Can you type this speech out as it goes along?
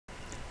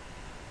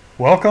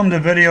Welcome to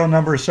video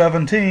number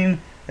 17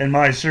 in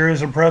my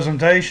series of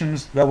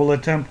presentations that will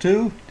attempt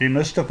to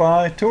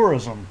demystify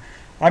tourism.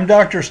 I'm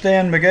Dr.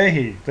 Stan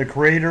McGahey, the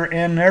creator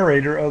and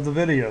narrator of the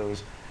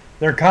videos.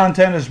 Their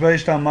content is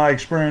based on my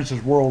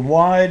experiences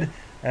worldwide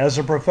as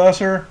a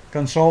professor,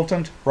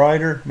 consultant,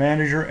 writer,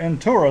 manager,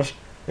 and tourist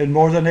in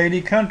more than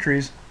 80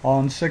 countries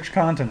on 6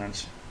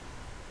 continents.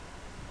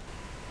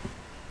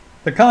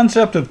 The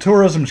concept of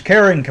tourism's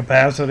carrying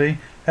capacity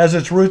has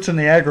its roots in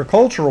the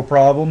agricultural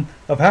problem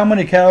of how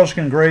many cows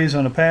can graze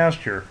in a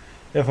pasture.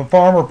 If a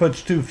farmer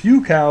puts too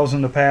few cows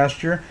in the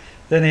pasture,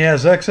 then he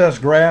has excess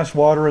grass,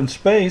 water, and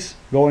space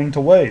going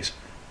to waste.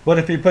 But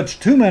if he puts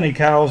too many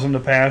cows in the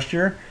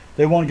pasture,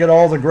 they won't get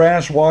all the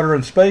grass, water,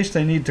 and space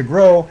they need to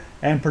grow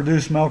and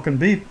produce milk and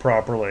beef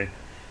properly.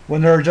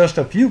 When there are just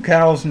a few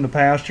cows in the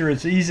pasture,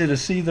 it's easy to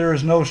see there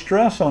is no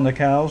stress on the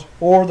cows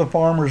or the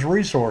farmer's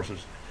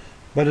resources.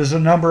 But as the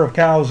number of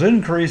cows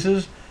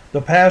increases,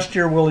 the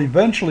pasture will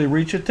eventually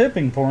reach a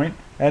tipping point,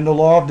 and the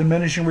law of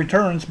diminishing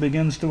returns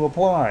begins to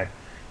apply.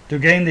 To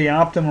gain the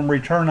optimum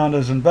return on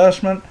his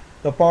investment,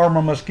 the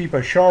farmer must keep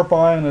a sharp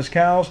eye on his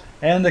cows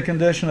and the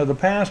condition of the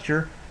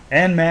pasture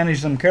and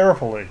manage them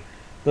carefully.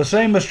 The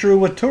same is true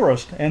with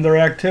tourists and their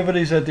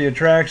activities at the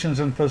attractions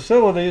and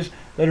facilities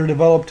that are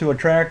developed to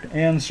attract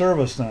and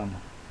service them.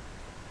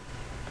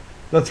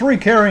 The 3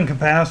 carrying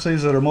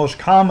capacities that are most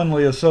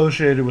commonly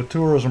associated with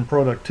tourism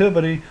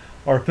productivity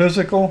are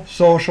physical,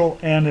 social,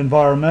 and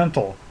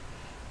environmental.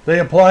 They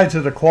apply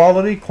to the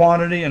quality,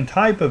 quantity, and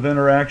type of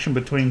interaction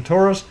between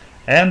tourists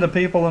and the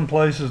people and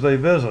places they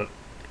visit.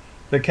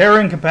 The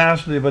carrying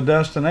capacity of a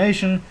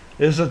destination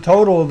is the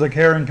total of the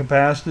carrying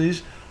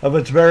capacities of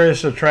its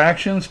various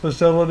attractions,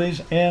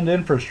 facilities, and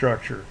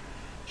infrastructure.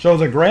 So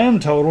the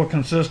grand total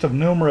consists of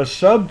numerous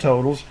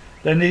subtotals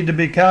that need to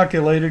be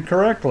calculated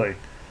correctly.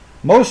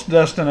 Most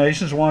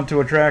destinations want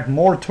to attract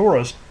more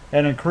tourists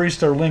and increase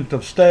their length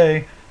of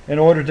stay in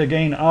order to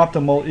gain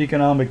optimal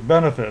economic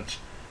benefits.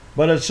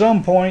 But at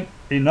some point,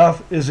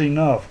 enough is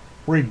enough,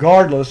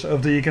 regardless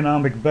of the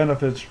economic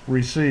benefits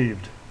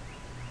received.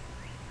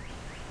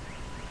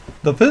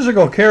 The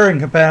physical carrying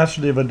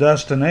capacity of a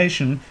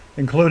destination,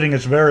 including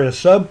its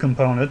various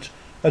subcomponents,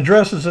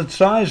 addresses its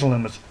size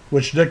limits,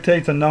 which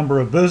dictate the number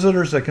of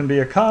visitors that can be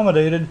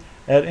accommodated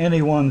at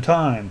any one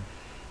time.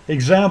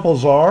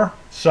 Examples are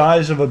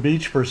size of a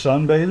beach for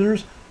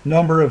sunbathers,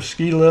 number of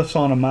ski lifts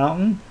on a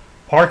mountain,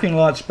 parking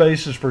lot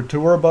spaces for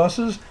tour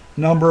buses,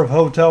 number of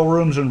hotel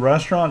rooms and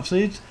restaurant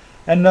seats,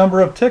 and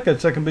number of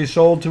tickets that can be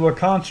sold to a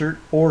concert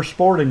or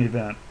sporting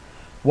event.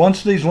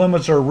 Once these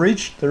limits are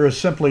reached, there is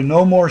simply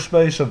no more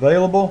space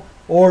available,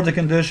 or the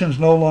conditions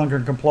no longer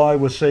comply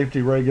with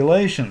safety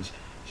regulations,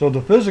 so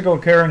the physical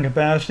carrying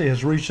capacity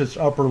has reached its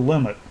upper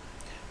limit.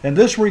 In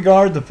this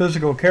regard, the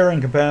physical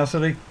carrying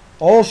capacity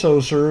also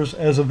serves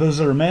as a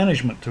visitor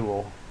management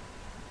tool.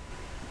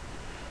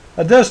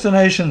 A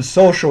destination's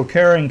social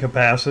carrying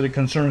capacity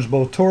concerns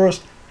both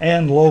tourists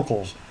and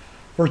locals.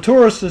 For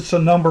tourists, it's the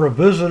number of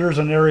visitors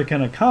an area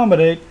can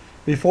accommodate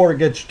before it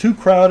gets too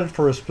crowded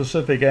for a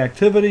specific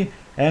activity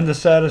and the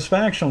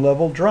satisfaction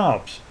level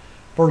drops.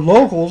 For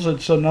locals,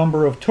 it's the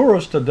number of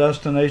tourists a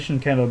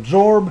destination can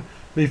absorb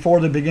before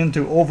they begin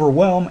to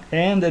overwhelm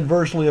and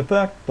adversely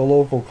affect the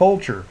local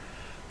culture.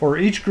 For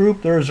each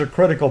group, there is a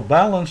critical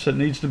balance that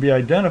needs to be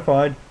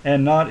identified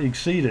and not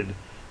exceeded.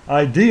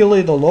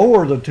 Ideally, the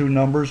lower of the 2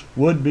 numbers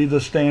would be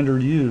the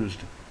standard used.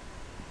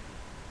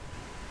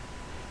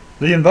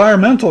 The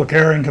environmental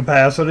carrying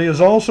capacity is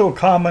also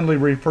commonly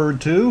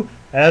referred to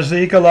as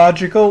the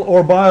ecological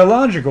or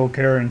biological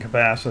carrying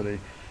capacity.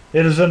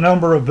 It is the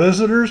number of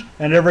visitors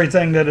and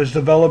everything that is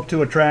developed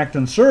to attract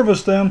and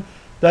service them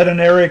that an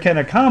area can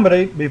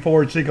accommodate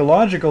before its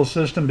ecological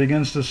system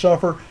begins to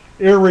suffer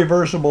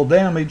irreversible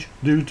damage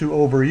due to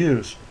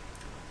overuse.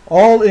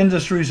 All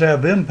industries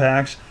have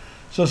impacts,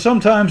 so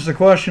sometimes the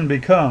question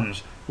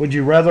becomes, would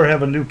you rather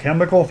have a new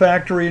chemical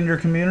factory in your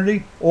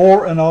community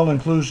or an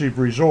all-inclusive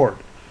resort?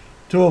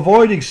 To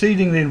avoid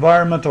exceeding the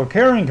environmental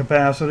carrying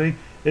capacity,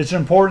 it's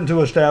important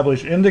to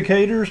establish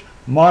indicators,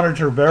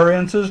 monitor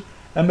variances,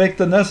 and make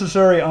the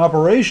necessary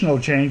operational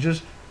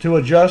changes to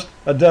adjust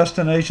a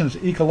destination's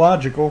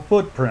ecological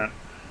footprint.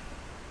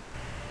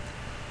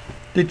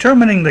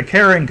 Determining the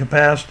carrying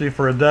capacity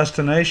for a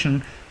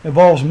destination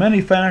involves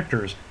many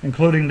factors,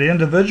 including the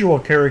individual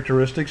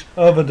characteristics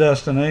of a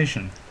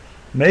destination.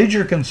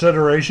 Major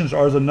considerations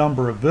are the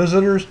number of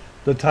visitors,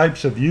 the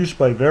types of use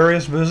by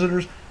various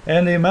visitors,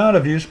 and the amount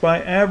of use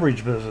by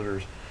average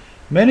visitors.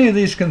 Many of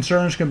these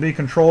concerns can be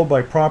controlled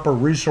by proper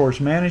resource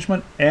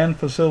management and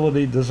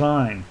facility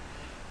design.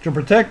 To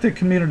protect the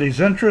community's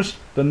interests,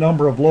 the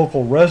number of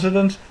local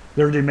residents,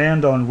 their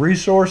demand on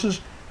resources,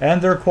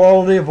 and their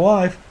quality of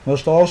life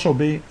must also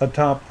be a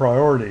top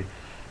priority.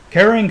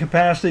 Carrying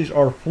capacities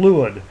are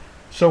fluid,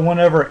 so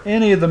whenever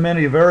any of the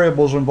many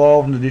variables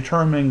involved in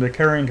determining the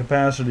carrying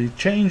capacity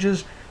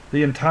changes,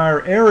 the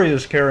entire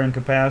area's carrying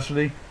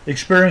capacity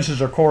experiences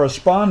a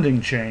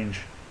corresponding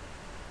change.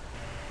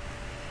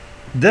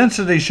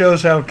 Density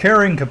shows how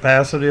carrying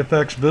capacity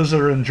affects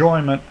visitor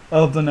enjoyment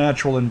of the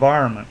natural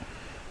environment.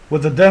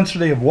 With a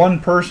density of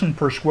 1 person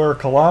per square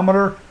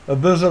kilometer, a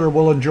visitor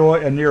will enjoy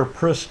a near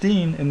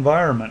pristine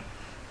environment.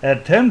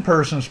 At 10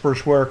 persons per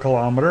square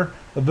kilometer,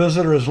 a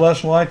visitor is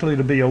less likely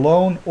to be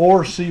alone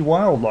or see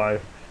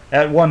wildlife.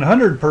 At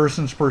 100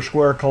 persons per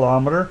square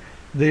kilometer,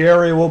 the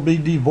area will be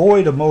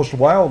devoid of most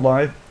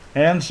wildlife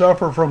and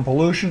suffer from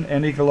pollution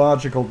and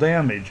ecological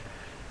damage.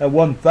 At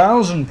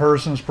 1,000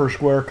 persons per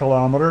square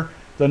kilometer,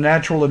 the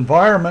natural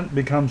environment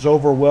becomes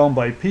overwhelmed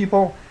by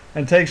people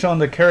and takes on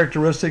the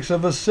characteristics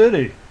of a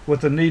city,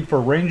 with the need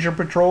for ranger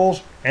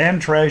patrols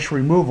and trash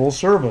removal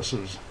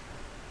services.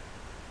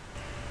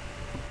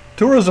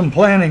 Tourism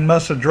planning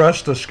must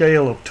address the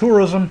scale of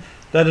tourism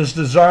that is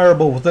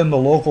desirable within the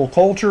local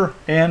culture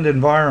and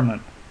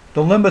environment.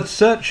 The limits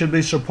set should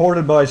be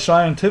supported by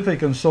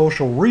scientific and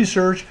social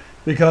research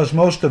because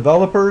most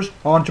developers,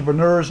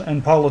 entrepreneurs,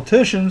 and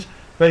politicians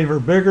favor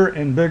bigger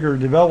and bigger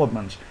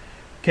developments.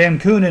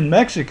 Cancun in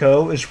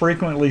Mexico is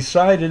frequently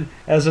cited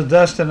as a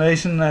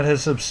destination that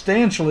has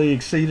substantially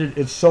exceeded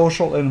its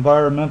social and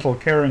environmental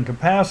carrying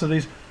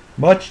capacities,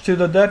 much to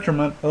the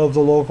detriment of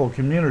the local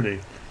community.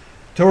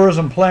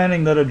 Tourism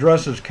planning that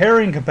addresses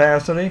carrying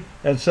capacity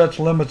and sets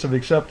limits of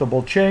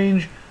acceptable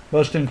change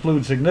must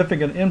include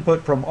significant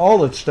input from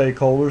all its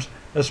stakeholders,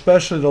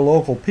 especially the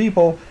local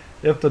people,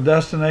 if the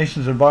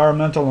destination's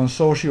environmental and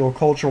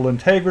socio-cultural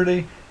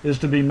integrity is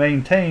to be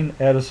maintained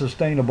at a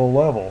sustainable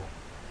level.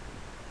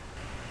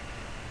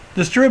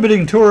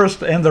 Distributing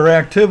tourists and their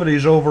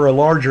activities over a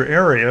larger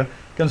area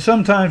can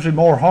sometimes be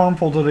more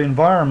harmful to the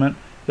environment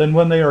than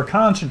when they are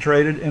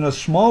concentrated in a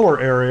smaller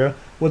area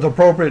with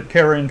appropriate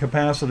carrying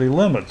capacity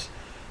limits.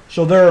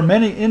 So there are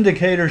many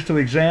indicators to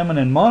examine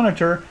and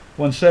monitor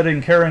when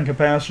setting carrying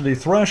capacity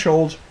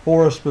thresholds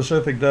for a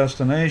specific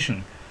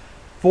destination.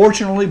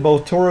 Fortunately,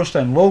 both tourists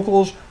and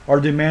locals are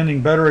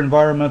demanding better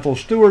environmental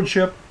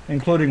stewardship,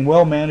 including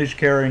well-managed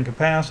carrying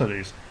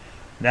capacities.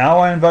 Now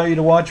I invite you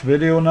to watch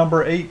video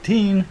number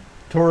 18,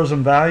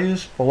 Tourism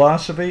Values,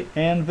 Philosophy,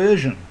 and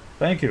Vision.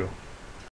 Thank you.